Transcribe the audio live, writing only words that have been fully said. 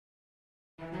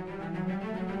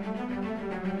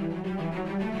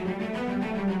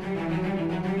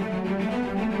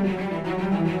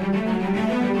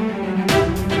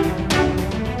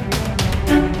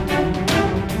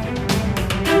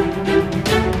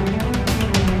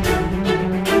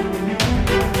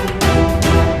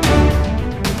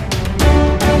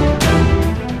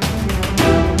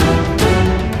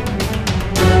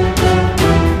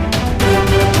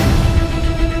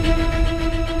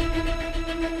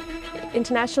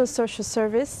International Social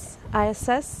Service,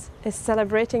 ISS, is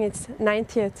celebrating its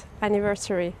 90th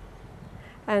anniversary.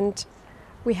 And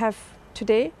we have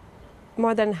today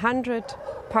more than 100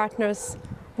 partners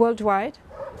worldwide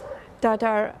that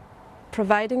are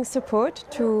providing support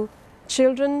to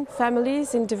children,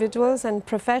 families, individuals and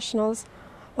professionals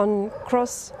on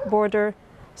cross-border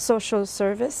social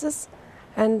services.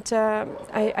 And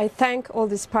I thank all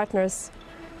these partners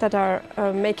that are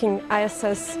making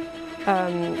ISS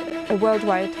a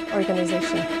worldwide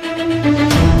organization.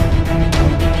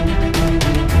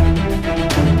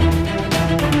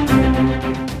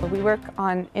 We work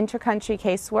on inter-country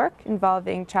casework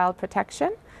involving child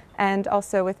protection and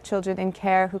also with children in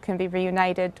care who can be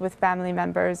reunited with family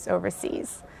members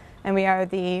overseas. And we are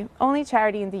the only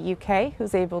charity in the UK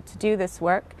who's able to do this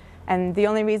work, and the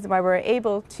only reason why we're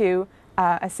able to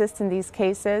assist in these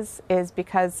cases is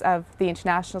because of the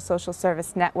International Social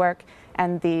Service Network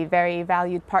and the very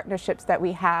valued partnerships that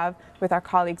we have with our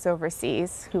colleagues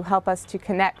overseas who help us to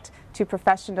connect to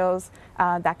professionals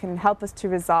that can help us to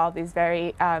resolve these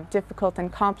very difficult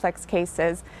and complex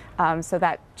cases so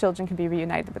that children can be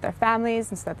reunited with their families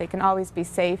and so that they can always be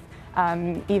safe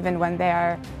even when they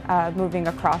are moving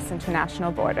across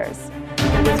international borders.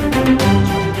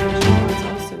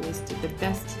 Also is the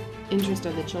best interest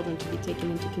of the children to be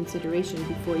taken into consideration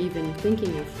before even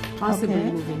thinking of possibly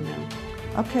moving them.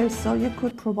 Okay, so you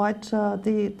could provide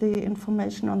the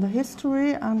information on the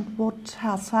history and what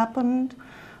has happened,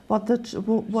 what the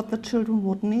children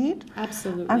would need.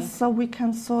 Absolutely. And so we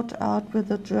can sort out with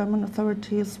the German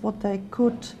authorities what they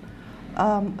could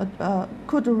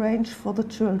arrange for the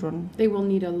children. They will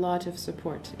need a lot of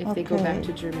support if they go back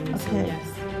to Germany, so yes.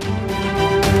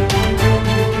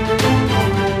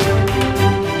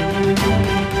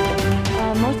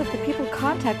 Most of the people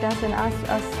contact us and ask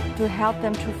us to help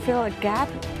them to fill a gap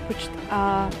which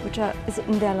is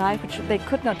in their life which they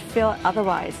could not fill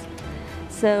otherwise.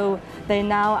 So they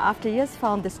now, after years,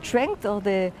 found the strength or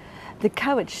the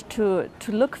courage to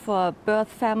look for birth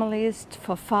families,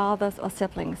 for fathers or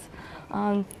siblings.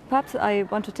 Perhaps I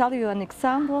want to tell you an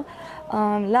example.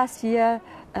 Last year,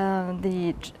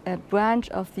 the branch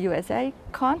of the USA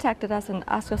contacted us and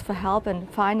asked us for help in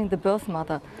finding the birth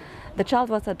mother. The child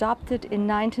was adopted in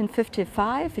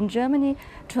 1955 in Germany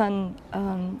to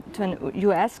an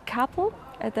US couple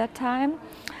at that time.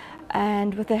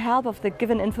 And with the help of the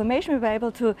given information, we were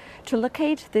able to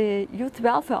locate the youth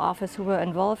welfare office who were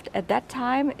involved at that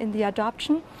time in the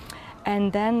adoption.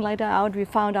 And then later out, we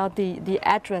found out the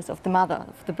address of the mother,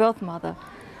 of the birth mother.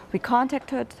 We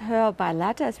contacted her by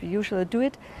letter, as we usually do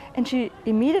it, and she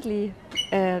immediately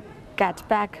got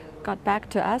back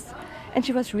to us. And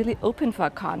she was really open for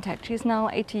contact. She's now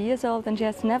 80 years old and she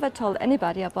has never told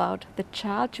anybody about the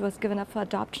child she was given up for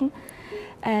adoption.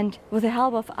 And with the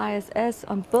help of ISS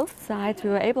on both sides, we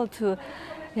were able to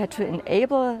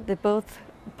enable the both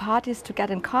parties to get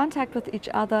in contact with each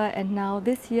other. And now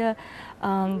this year,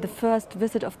 the first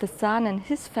visit of the son and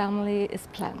his family is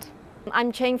planned.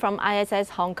 I'm Cheng from ISS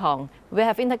Hong Kong. We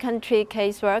have inter-country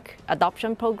casework,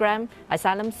 adoption program,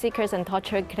 asylum seekers and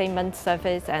torture claimant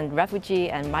service, and refugee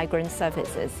and migrant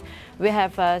services. We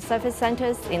have service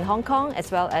centers in Hong Kong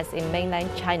as well as in mainland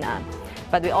China.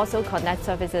 But we also connect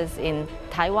services in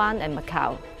Taiwan and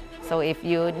Macau. So if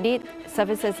you need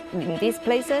services in these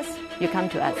places, you come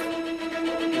to us.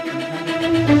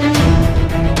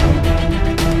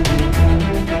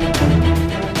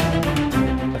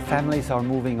 Families are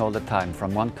moving all the time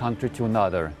from one country to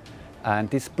another, and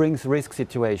this brings risk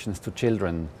situations to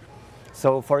children.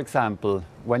 So, for example,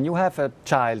 when you have a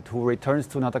child who returns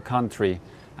to another country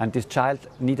and this child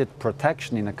needed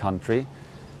protection in a country,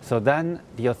 so then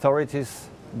the authorities,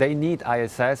 they need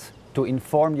ISS to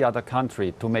inform the other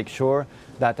country to make sure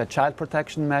that a child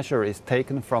protection measure is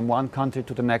taken from one country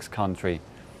to the next country,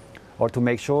 or to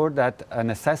make sure that an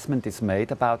assessment is made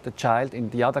about the child in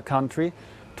the other country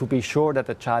to be sure that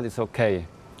the child is okay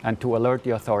and to alert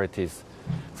the authorities.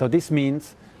 So this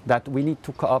means that we need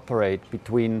to cooperate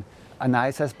between an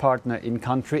ISS partner in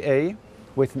country A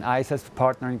with an ISS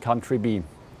partner in country B.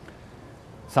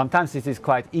 Sometimes this is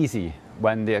quite easy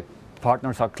when the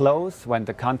partners are close, when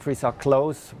the countries are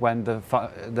close, when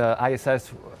the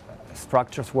ISS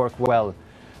structures work well.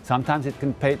 Sometimes it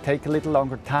can take a little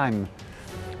longer time,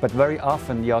 but very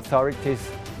often the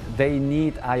authorities, they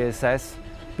need ISS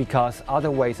because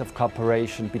other ways of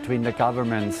cooperation between the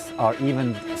governments are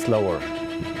even slower.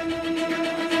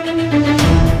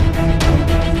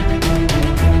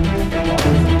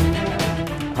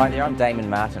 Hi there, I'm Damon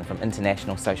Martin from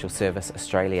International Social Service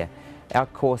Australia. Our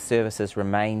core services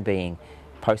remain being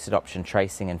post-adoption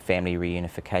tracing and family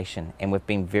reunification, and we've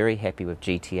been very happy with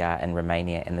GTR in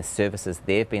Romania and the services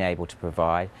they've been able to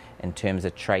provide in terms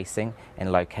of tracing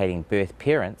and locating birth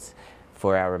parents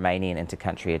for our Romanian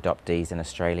intercountry adoptees in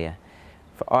Australia.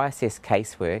 For ISS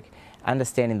casework,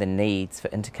 understanding the needs for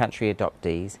intercountry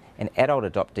adoptees and adult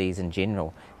adoptees in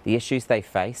general, the issues they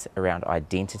face around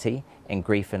identity and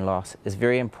grief and loss is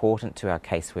very important to our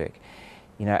casework.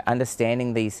 You know,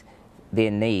 understanding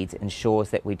their needs ensures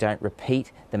that we don't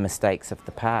repeat the mistakes of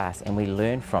the past and we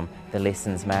learn from the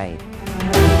lessons made.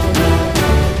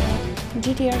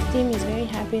 GTR's team is very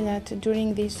happy that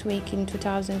during this week in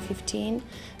 2015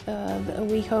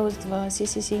 we host the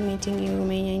CCC meeting in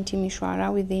Romania in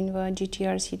Timișoara within the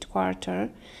GTR's headquarters.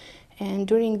 And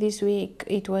during this week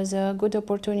it was a good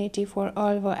opportunity for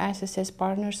all the SSS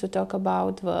partners to talk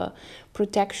about the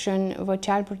protection, the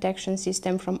child protection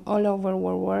system from all over the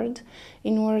world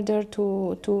in order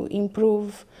to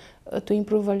improve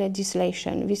the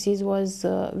legislation. This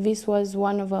was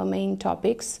one of the main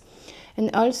topics. And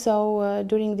also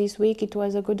during this week it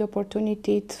was a good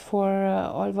opportunity for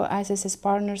all the SSS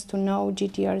partners to know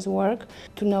GTR's work,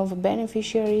 to know the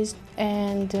beneficiaries,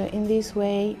 and in this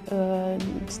way,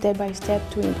 step by step,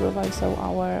 to improve also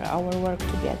our work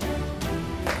together.